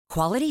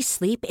Quality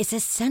sleep is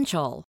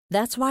essential.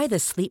 That's why the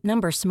Sleep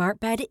Number Smart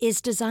Bed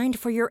is designed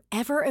for your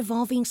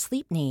ever-evolving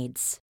sleep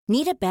needs.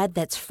 Need a bed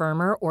that's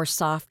firmer or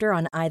softer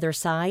on either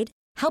side?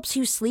 Helps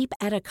you sleep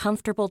at a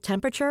comfortable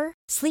temperature?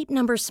 Sleep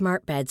Number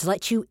Smart Beds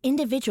let you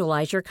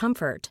individualize your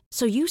comfort,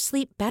 so you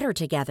sleep better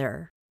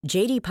together.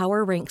 J.D.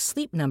 Power ranks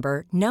Sleep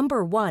Number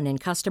number 1 in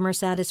customer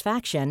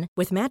satisfaction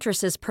with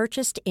mattresses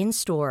purchased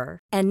in-store.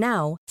 And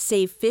now,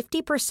 save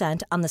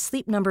 50% on the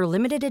Sleep Number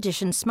Limited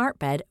Edition Smart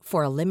Bed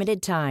for a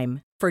limited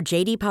time. For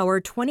J.D. Power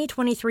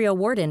 2023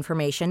 award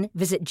information,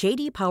 visit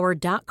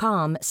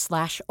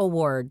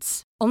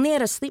jdpower.com/awards. Only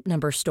at a Sleep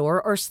Number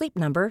store or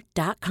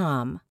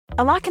sleepnumber.com.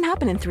 A lot can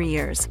happen in 3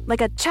 years,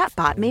 like a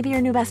chatbot may be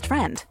your new best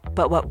friend.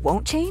 But what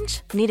won't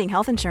change? Needing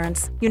health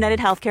insurance. United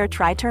Healthcare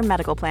Tri-Term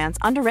Medical Plans,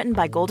 underwritten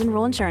by Golden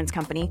Rule Insurance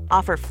Company,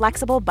 offer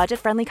flexible,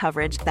 budget-friendly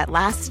coverage that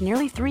lasts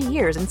nearly 3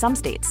 years in some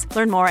states.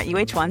 Learn more at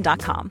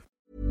uh1.com.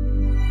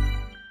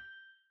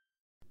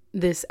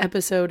 This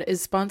episode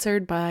is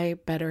sponsored by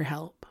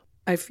BetterHelp.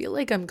 I feel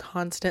like I'm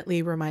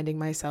constantly reminding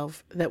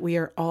myself that we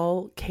are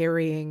all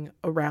carrying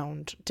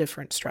around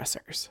different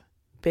stressors,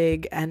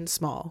 big and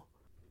small.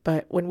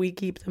 But when we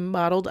keep them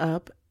bottled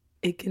up,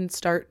 it can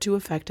start to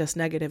affect us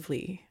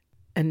negatively.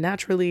 And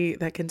naturally,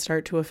 that can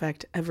start to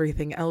affect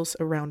everything else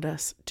around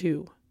us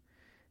too.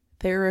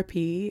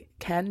 Therapy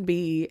can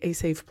be a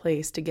safe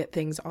place to get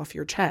things off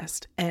your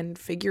chest and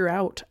figure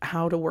out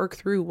how to work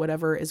through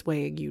whatever is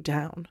weighing you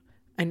down.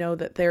 I know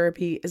that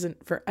therapy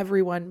isn't for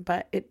everyone,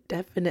 but it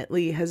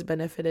definitely has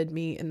benefited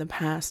me in the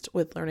past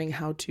with learning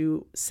how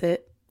to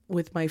sit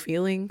with my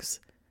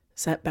feelings,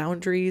 set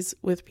boundaries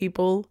with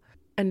people,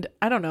 and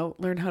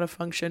learn how to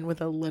function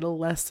with a little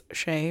less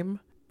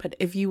shame. But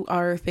if you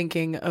are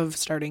thinking of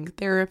starting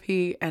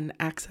therapy and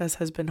access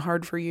has been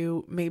hard for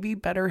you, maybe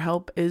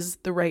BetterHelp is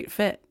the right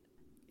fit.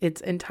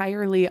 It's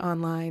entirely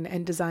online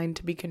and designed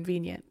to be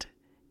convenient.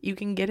 You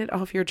can get it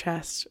off your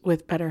chest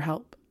with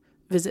BetterHelp.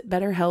 Visit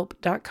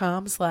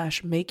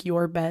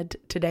betterhelp.com/makeyourbed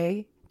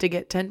today to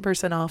get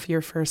 10% off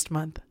your first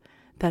month.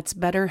 That's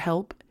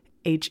BetterHelp,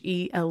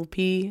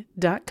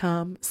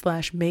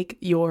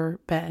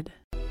 HELP.com/makeyourbed.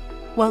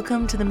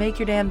 Welcome to the Make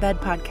Your Damn Bed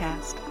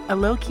podcast, a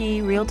low-key,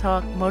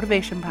 real-talk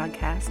motivation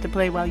podcast to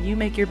play while you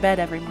make your bed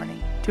every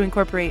morning to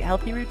incorporate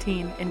healthy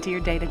routine into your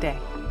day-to-day,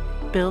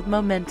 build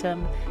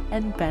momentum,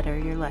 and better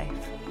your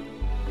life.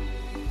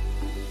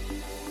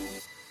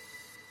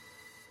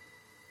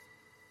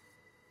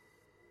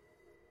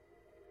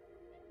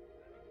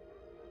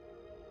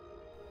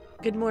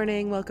 Good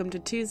morning. Welcome to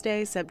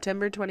Tuesday,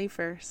 September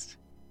 21st,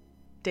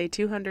 day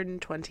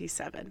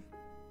 227.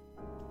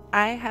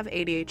 I have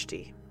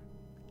ADHD.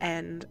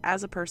 And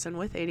as a person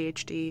with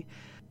ADHD,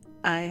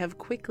 I have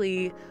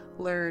quickly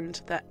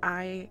learned that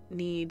I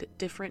need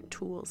different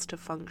tools to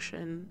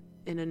function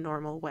in a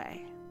normal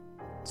way.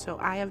 So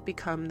I have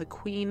become the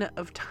queen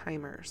of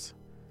timers.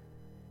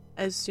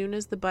 As soon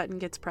as the button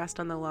gets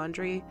pressed on the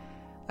laundry,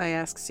 I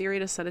ask Siri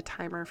to set a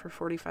timer for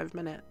 45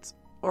 minutes,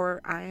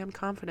 or I am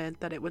confident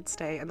that it would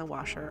stay in the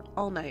washer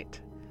all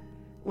night.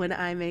 When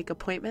I make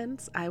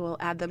appointments, I will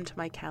add them to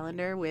my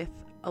calendar with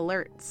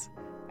alerts.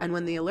 And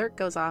when the alert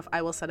goes off,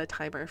 I will set a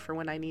timer for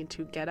when I need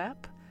to get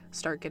up,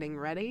 start getting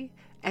ready,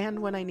 and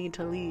when I need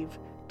to leave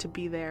to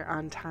be there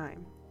on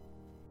time.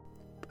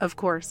 Of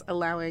course,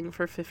 allowing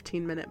for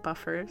 15-minute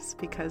buffers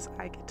because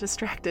I get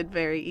distracted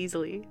very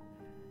easily.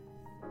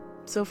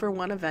 So for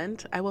one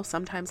event, I will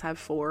sometimes have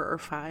 4 or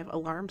 5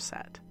 alarms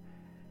set.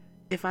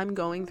 If I'm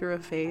going through a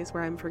phase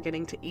where I'm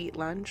forgetting to eat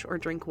lunch or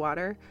drink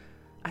water,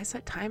 I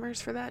set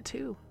timers for that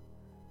too.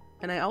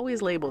 And I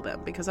always label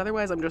them because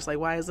otherwise I'm just like,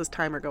 why is this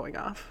timer going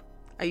off?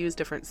 I use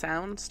different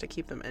sounds to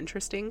keep them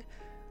interesting,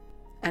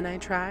 and I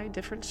try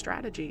different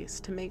strategies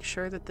to make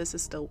sure that this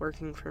is still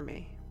working for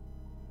me.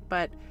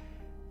 But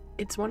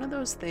it's one of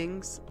those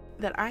things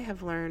that I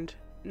have learned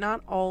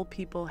not all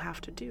people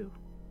have to do.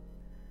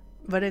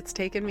 But it's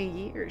taken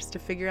me years to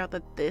figure out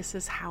that this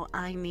is how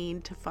I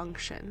need to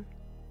function.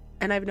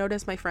 And I've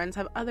noticed my friends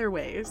have other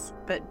ways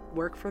that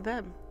work for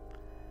them.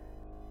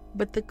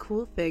 But the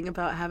cool thing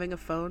about having a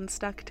phone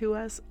stuck to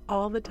us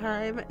all the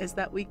time is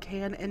that we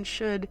can and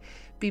should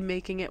be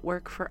making it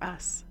work for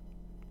us.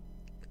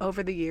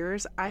 Over the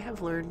years, I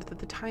have learned that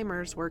the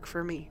timers work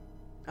for me.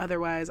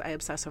 Otherwise, I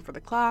obsess over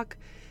the clock,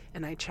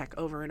 and I check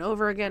over and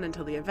over again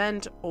until the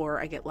event, or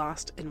I get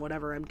lost in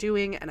whatever I'm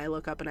doing, and I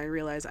look up and I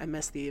realize I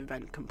missed the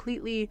event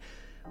completely,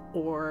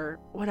 or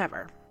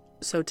whatever.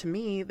 So to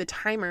me, the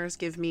timers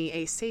give me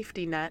a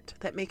safety net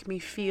that make me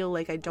feel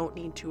like I don't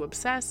need to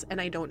obsess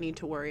and I don't need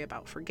to worry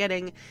about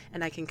forgetting,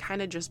 and I can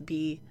kind of just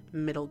be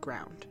middle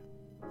ground.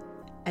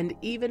 And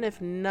even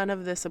if none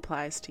of this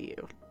applies to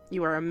you,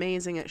 you are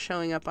amazing at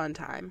showing up on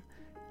time.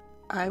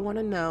 I want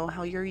to know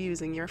how you're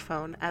using your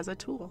phone as a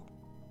tool.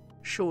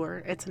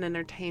 Sure, it's an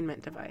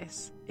entertainment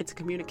device. It's a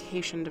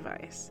communication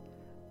device.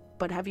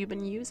 But have you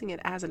been using it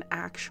as an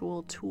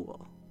actual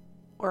tool?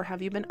 Or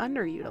have you been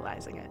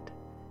underutilizing it?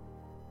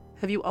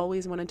 Have you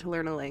always wanted to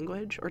learn a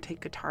language or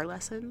take guitar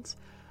lessons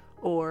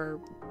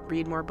or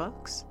read more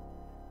books?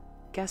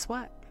 Guess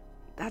what?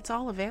 That's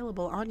all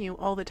available on you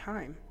all the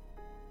time.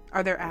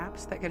 Are there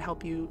apps that could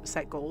help you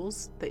set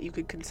goals that you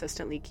could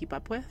consistently keep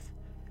up with?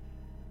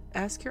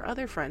 Ask your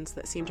other friends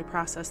that seem to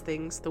process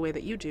things the way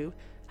that you do,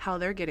 how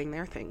they're getting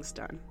their things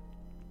done,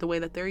 the way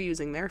that they're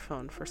using their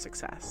phone for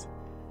success.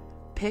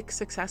 Pick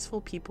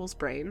successful people's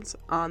brains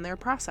on their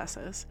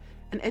processes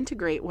and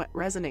integrate what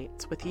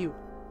resonates with you.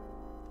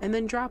 And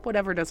then drop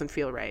whatever doesn't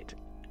feel right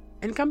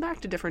and come back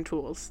to different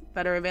tools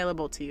that are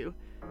available to you.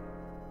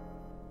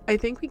 I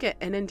think we get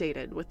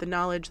inundated with the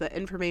knowledge that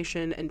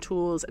information and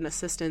tools and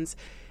assistance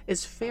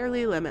is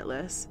fairly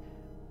limitless,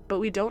 but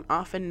we don't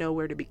often know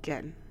where to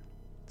begin.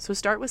 So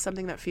start with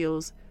something that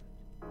feels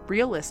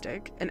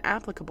realistic and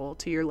applicable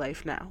to your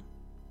life now.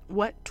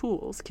 What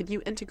tools can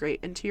you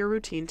integrate into your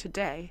routine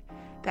today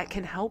that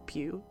can help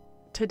you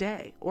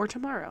today or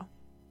tomorrow?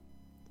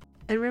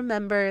 And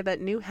remember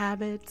that new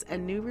habits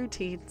and new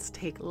routines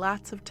take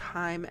lots of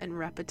time and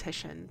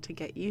repetition to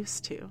get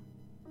used to.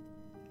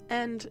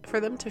 And for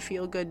them to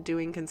feel good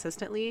doing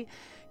consistently,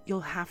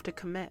 you'll have to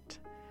commit.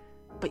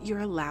 But you're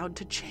allowed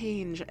to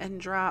change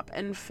and drop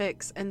and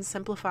fix and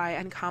simplify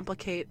and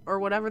complicate or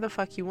whatever the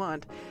fuck you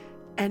want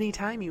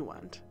anytime you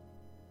want.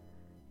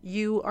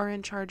 You are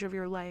in charge of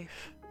your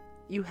life.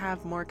 You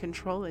have more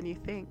control than you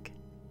think.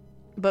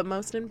 But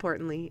most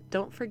importantly,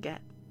 don't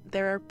forget,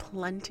 there are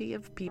plenty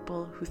of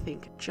people who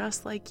think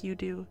just like you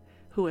do,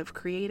 who have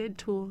created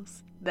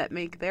tools that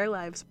make their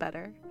lives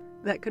better,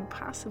 that could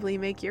possibly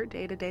make your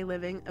day-to-day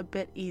living a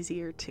bit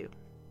easier too.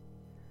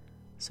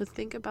 So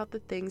think about the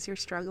things you're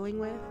struggling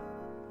with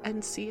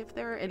and see if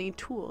there are any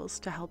tools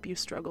to help you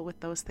struggle with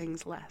those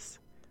things less.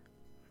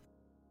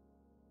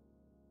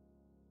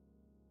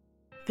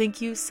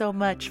 Thank you so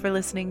much for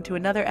listening to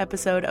another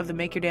episode of the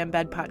Make Your Damn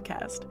Bed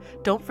podcast.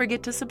 Don't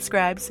forget to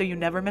subscribe so you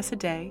never miss a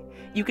day.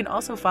 You can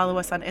also follow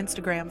us on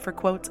Instagram for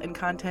quotes and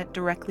content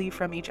directly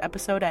from each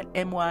episode at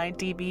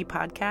MYDB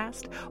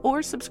Podcast,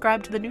 or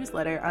subscribe to the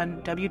newsletter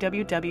on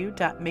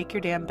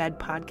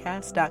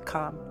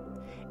www.makeyourdamnbedpodcast.com.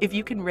 If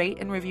you can rate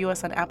and review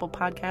us on Apple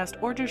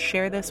Podcast or just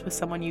share this with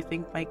someone you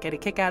think might get a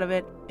kick out of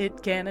it,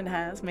 it can and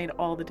has made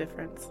all the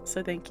difference,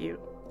 so thank you.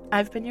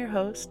 I've been your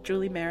host,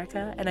 Julie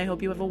Merica, and I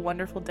hope you have a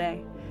wonderful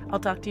day. I'll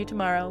talk to you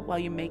tomorrow while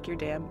you make your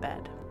damn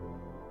bed.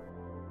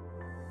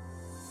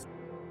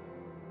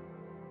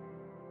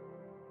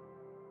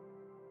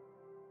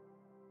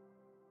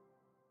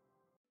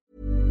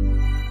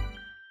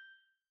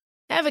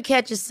 Ever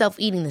catch yourself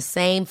eating the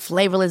same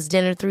flavorless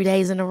dinner 3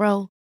 days in a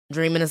row?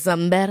 Dreaming of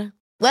something better?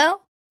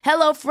 Well,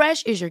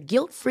 HelloFresh is your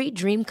guilt-free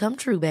dream come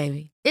true,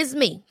 baby. It's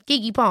me,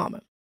 Keke Palmer.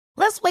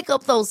 Let's wake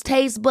up those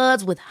taste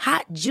buds with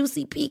hot,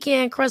 juicy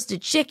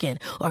pecan-crusted chicken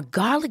or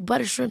garlic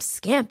butter shrimp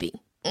scampi.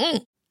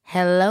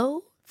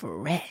 Hello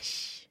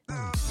Fresh.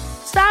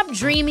 Stop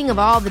dreaming of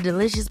all the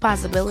delicious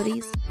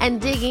possibilities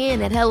and dig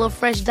in at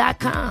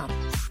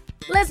HelloFresh.com.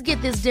 Let's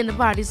get this dinner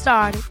party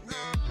started.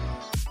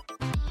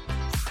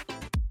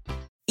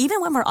 Even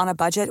when we're on a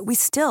budget, we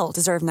still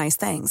deserve nice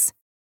things.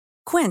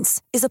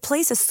 Quince is a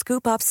place to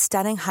scoop up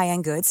stunning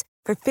high-end goods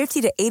for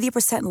 50 to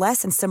 80%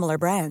 less than similar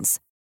brands.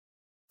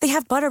 They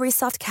have buttery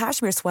soft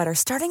cashmere sweaters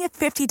starting at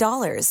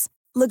 $50,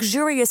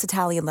 luxurious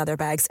Italian leather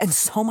bags, and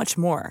so much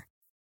more.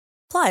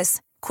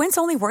 Plus, Quince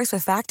only works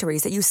with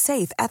factories that use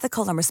safe,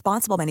 ethical, and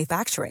responsible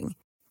manufacturing.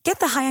 Get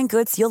the high-end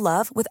goods you'll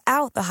love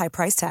without the high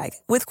price tag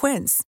with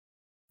Quince.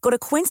 Go to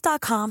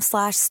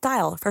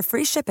quince.com/style for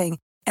free shipping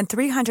and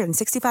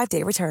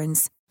 365-day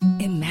returns.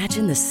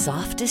 Imagine the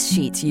softest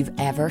sheets you've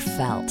ever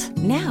felt.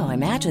 Now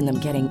imagine them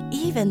getting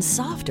even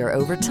softer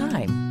over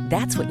time.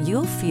 That's what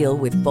you'll feel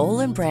with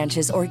Boll &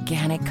 Branch's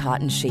organic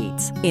cotton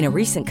sheets. In a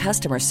recent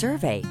customer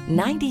survey,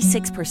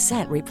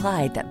 96%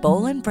 replied that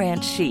Boll &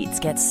 Branch sheets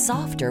get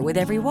softer with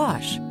every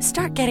wash.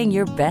 Start getting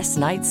your best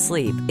night's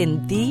sleep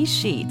in these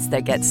sheets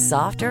that get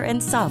softer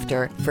and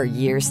softer for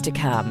years to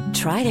come.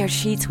 Try their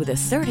sheets with a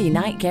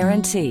 30-night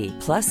guarantee.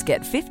 Plus,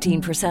 get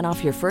 15%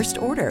 off your first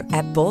order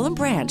at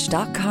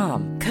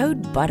bollandbranch.com.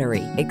 Code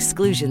BUTTERY.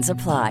 Exclusions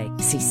apply.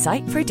 See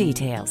site for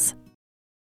details.